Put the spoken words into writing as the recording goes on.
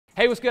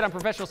Hey, what's good? I'm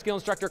professional skill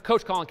instructor,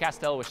 Coach Colin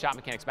Castello with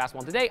Shotmechanics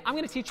Basketball. And today, I'm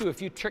going to teach you a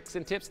few tricks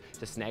and tips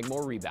to snag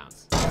more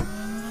rebounds.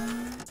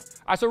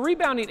 All right, so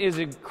rebounding is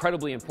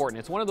incredibly important.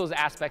 It's one of those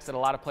aspects that a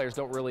lot of players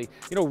don't really,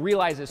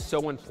 realize is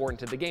so important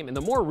to the game. And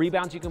the more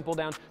rebounds you can pull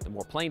down, the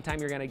more playing time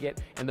you're going to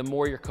get, and the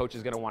more your coach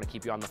is going to want to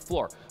keep you on the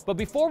floor. But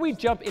before we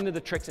jump into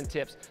the tricks and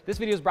tips, this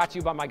video is brought to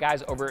you by my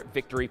guys over at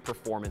Victory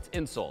Performance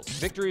Insoles.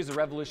 Victory is a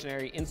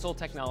revolutionary insole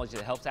technology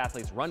that helps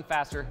athletes run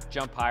faster,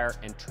 jump higher,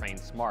 and train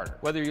smarter.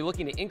 Whether you're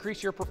looking to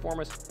increase your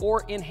performance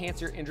or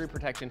enhance your injury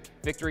protection,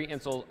 Victory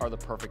insoles are the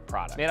perfect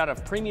product. Made out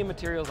of premium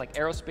materials like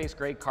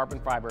aerospace-grade carbon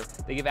fiber,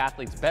 they give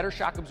athletes better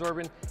shock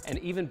absorption and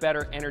even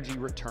better energy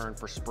return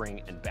for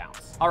spring and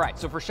bounce. All right,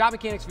 so for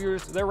Shotmechanics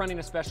viewers, they're running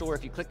a special where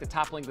if you click the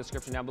top link in the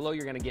description down below,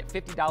 you're gonna get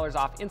 $50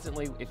 off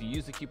instantly if you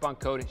use the coupon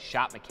code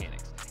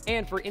Shotmechanics.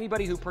 And for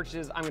anybody who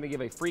purchases, I'm gonna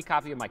give a free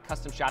copy of my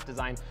custom shot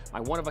design,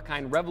 my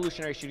one-of-a-kind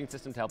revolutionary shooting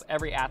system to help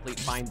every athlete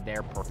find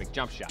their perfect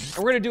jump shot.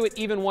 And we're gonna do it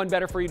even one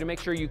better for you to make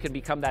sure you can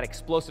become that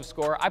explosive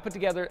scorer. I put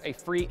together a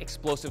free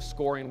explosive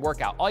scoring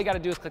workout. All you gotta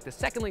do is click the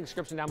second link in the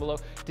description down below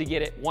to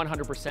get it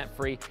 100%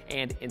 free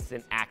and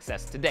instant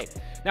access today.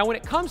 Now, when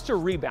it comes to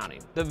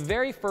rebounding, the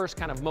very first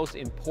kind of most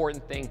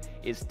important thing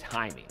is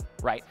timing,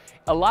 right?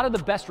 A lot of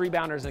the best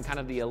rebounders and kind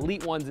of the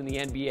elite ones in the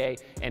NBA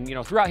and,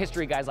 throughout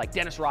history, guys like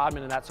Dennis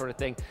Rodman and that sort of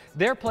thing,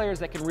 they're players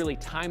that can really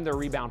time their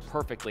rebound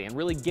perfectly and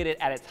really get it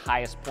at its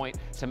highest point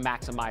to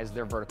maximize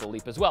their vertical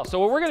leap as well. So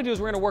what we're gonna do is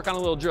we're gonna work on a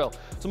little drill.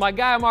 So my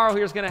guy Amaro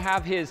here is gonna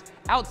have his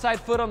outside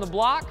foot on the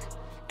block,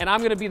 and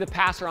I'm gonna be the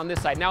passer on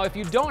this side. Now, if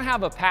you don't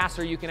have a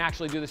passer, you can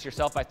actually do this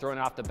yourself by throwing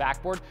it off the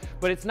backboard,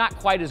 but it's not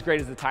quite as great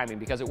as the timing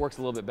because it works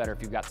a little bit better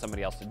if you've got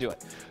somebody else to do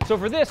it. So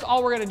for this,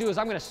 all we're gonna do is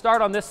I'm gonna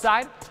start on this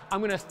side. I'm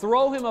gonna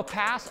throw him a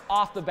pass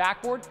off the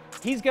backboard.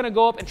 He's gonna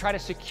go up and try to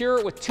secure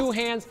it with two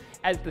hands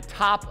at the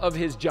top of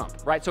his jump,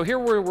 right? So here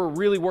we're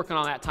really working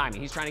on that timing.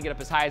 He's trying to get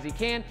up as high as he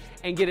can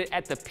and get it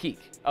at the peak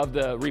of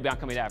the rebound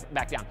coming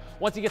back down.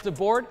 Once he gets a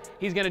board,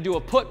 he's gonna do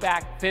a put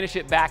back, finish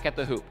it back at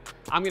the hoop.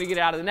 I'm gonna get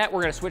it out of the net.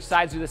 We're gonna switch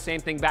sides, do the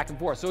same thing back and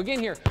forth. So again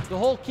here, the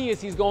whole key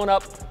is he's going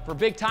up for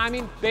big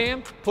timing,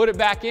 bam, put it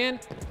back in.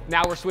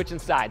 Now we're switching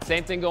sides.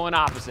 Same thing going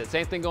opposite,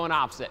 same thing going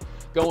opposite.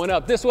 Going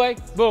up this way,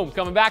 boom,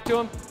 coming back to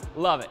him.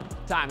 Love it.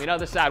 Timing,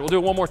 other side. We'll do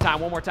it one more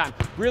time.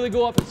 Really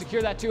go up and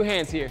secure that two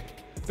hands here.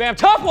 Bam,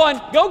 tough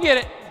one, go get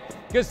it.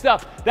 Good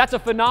stuff. That's a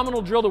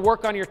phenomenal drill to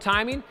work on your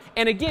timing.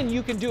 And again,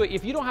 you can do it.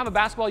 If you don't have a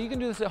basketball, you can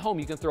do this at home.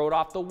 You can throw it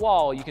off the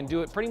wall. You can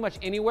do it pretty much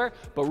anywhere,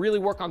 but really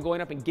work on going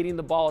up and getting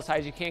the ball as high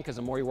as you can, because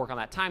the more you work on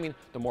that timing,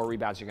 the more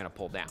rebounds you're gonna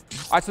pull down.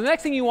 All right, so the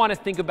next thing you wanna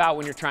think about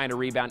when you're trying to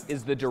rebound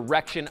is the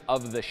direction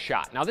of the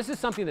shot. Now, this is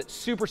something that's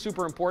super,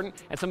 super important,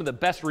 and some of the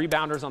best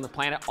rebounders on the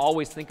planet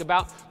always think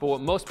about, but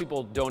what most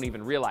people don't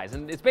even realize.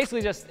 And it's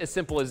basically just as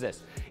simple as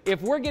this.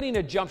 If we're getting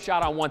a jump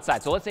shot on one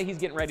side, so let's say he's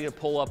getting ready to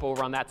pull up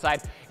over on that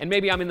side, and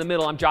maybe I'm in the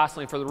middle, I'm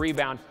jostling for the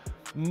rebound.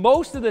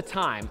 Most of the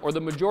time, or the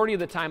majority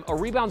of the time, a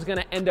rebound's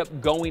gonna end up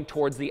going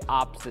towards the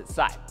opposite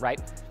side, right?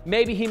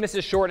 Maybe he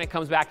misses short and it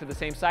comes back to the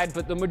same side,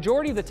 but the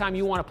majority of the time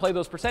you wanna play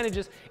those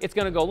percentages, it's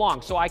gonna go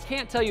long. So I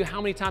can't tell you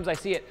how many times I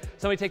see it.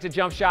 Somebody takes a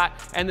jump shot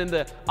and then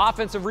the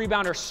offensive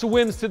rebounder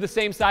swims to the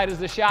same side as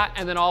the shot,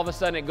 and then all of a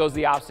sudden it goes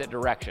the opposite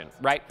direction,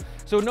 right?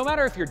 So no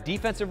matter if you're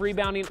defensive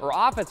rebounding or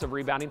offensive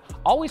rebounding,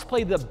 always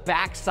play the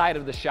back side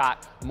of the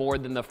shot more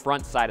than the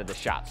front side of the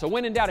shot. So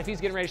when in doubt, if he's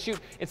getting ready to shoot,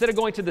 instead of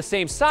going to the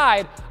same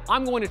side,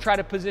 I'm going to try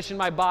to position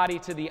my body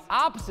to the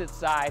opposite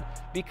side,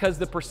 because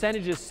the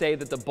percentages say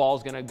that the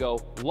ball's gonna go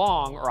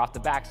long or off the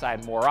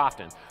backside more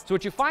often. So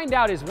what you find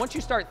out is once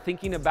you start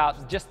thinking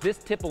about just this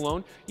tip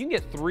alone, you can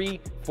get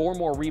 3-4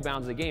 more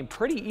rebounds a game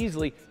pretty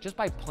easily just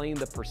by playing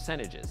the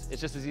percentages. It's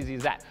just as easy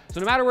as that.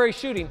 So no matter where he's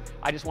shooting,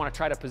 I just wanna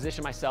try to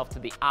position myself to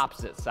the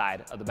opposite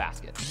side of the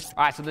basket.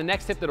 All right, so the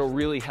next tip that'll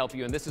really help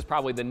you, and this is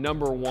probably the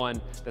 #1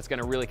 that's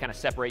gonna really kind of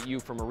separate you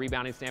from a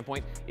rebounding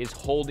standpoint, is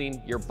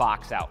holding your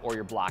box out or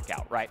your block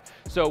out, right?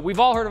 So we've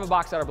all heard of a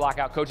box out or block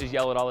out. Coaches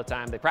yell it all the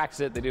time. They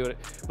practice it, they do it.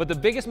 But the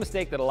biggest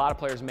mistake that a lot of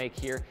players make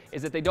here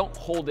is that they don't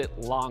hold it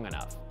long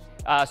enough.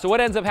 So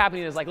what ends up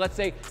happening is, like, let's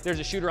say there's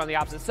a shooter on the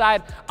opposite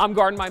side. I'm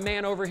guarding my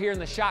man over here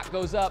and the shot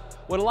goes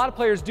up. What a lot of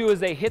players do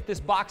is they hit this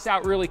box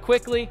out really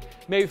quickly,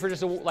 maybe for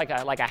just like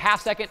a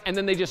half second, and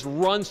then they just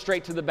run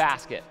straight to the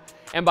basket.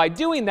 And by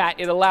doing that,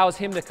 it allows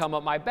him to come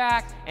up my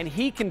back and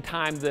he can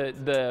time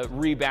the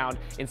rebound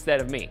instead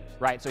of me,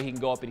 right? So he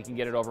can go up and he can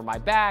get it over my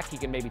back. He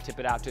can maybe tip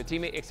it out to a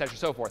teammate, et cetera,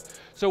 so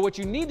forth. So what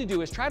you need to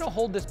do is try to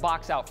hold this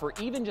box out for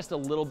even just a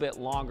little bit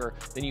longer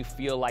than you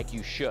feel like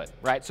you should,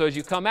 right? So as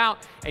you come out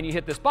and you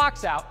hit this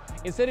box out,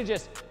 instead of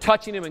just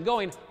touching him and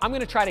going, I'm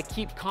gonna try to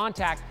keep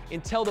contact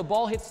until the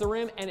ball hits the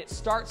rim and it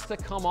starts to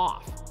come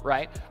off,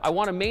 right? I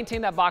wanna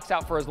maintain that box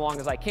out for as long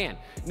as I can.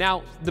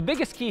 Now, the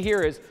biggest key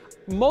here is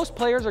most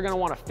players are going to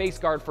want to face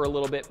guard for a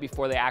little bit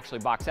before they actually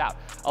box out.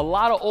 A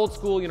lot of old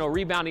school,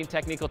 rebounding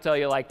technique will tell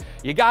you, like,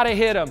 you got to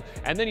hit them,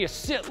 and then you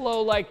sit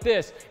low like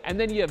this, and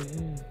then you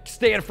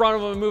stay in front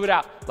of them and move it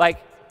out. Like,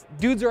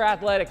 Dudes are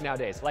athletic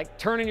nowadays, like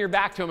turning your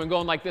back to them and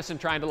going like this and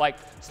trying to like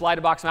slide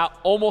a box them out,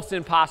 almost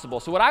impossible.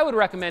 So what I would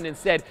recommend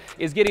instead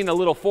is getting a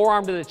little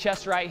forearm to the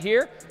chest right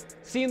here,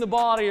 seeing the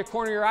ball out of your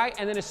corner of your eye,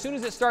 and then as soon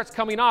as it starts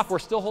coming off, we're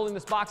still holding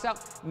this box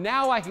out.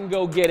 Now I can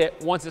go get it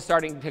once it's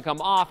starting to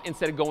come off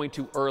instead of going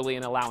too early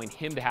and allowing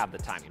him to have the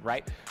timing,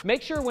 right?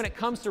 Make sure when it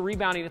comes to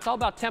rebounding, it's all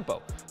about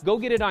tempo. Go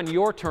get it on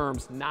your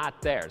terms,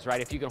 not theirs,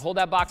 right? If you can hold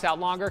that box out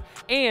longer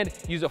and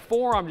use a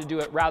forearm to do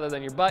it rather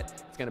than your butt,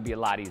 it's gonna be a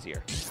lot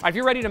easier. All right, if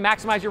you're ready to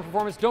maximize your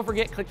performance, don't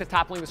forget, click the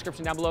top link in the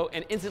description down below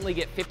and instantly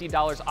get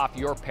 $50 off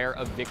your pair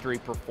of Victory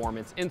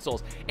Performance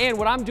insoles. And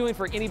what I'm doing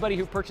for anybody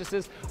who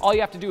purchases, all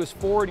you have to do is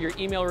forward your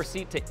email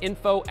receipt to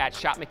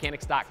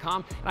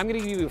info@shotmechanics.com, and I'm gonna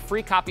give you a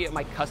free copy of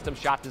my custom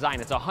shot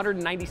design. It's a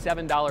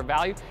 $197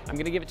 value. I'm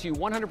gonna give it to you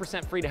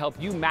 100% free to help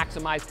you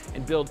maximize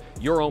and build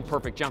your own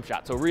perfect jump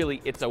shot. So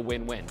really, it's a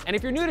win-win. And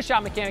if you're new to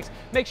Shot Mechanics,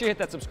 make sure you hit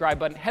that subscribe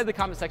button, head to the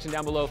comment section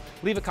down below,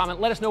 leave a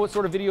comment, let us know what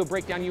sort of video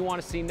breakdown you want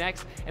to see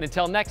next, and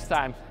until next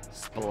time,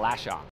 splash on.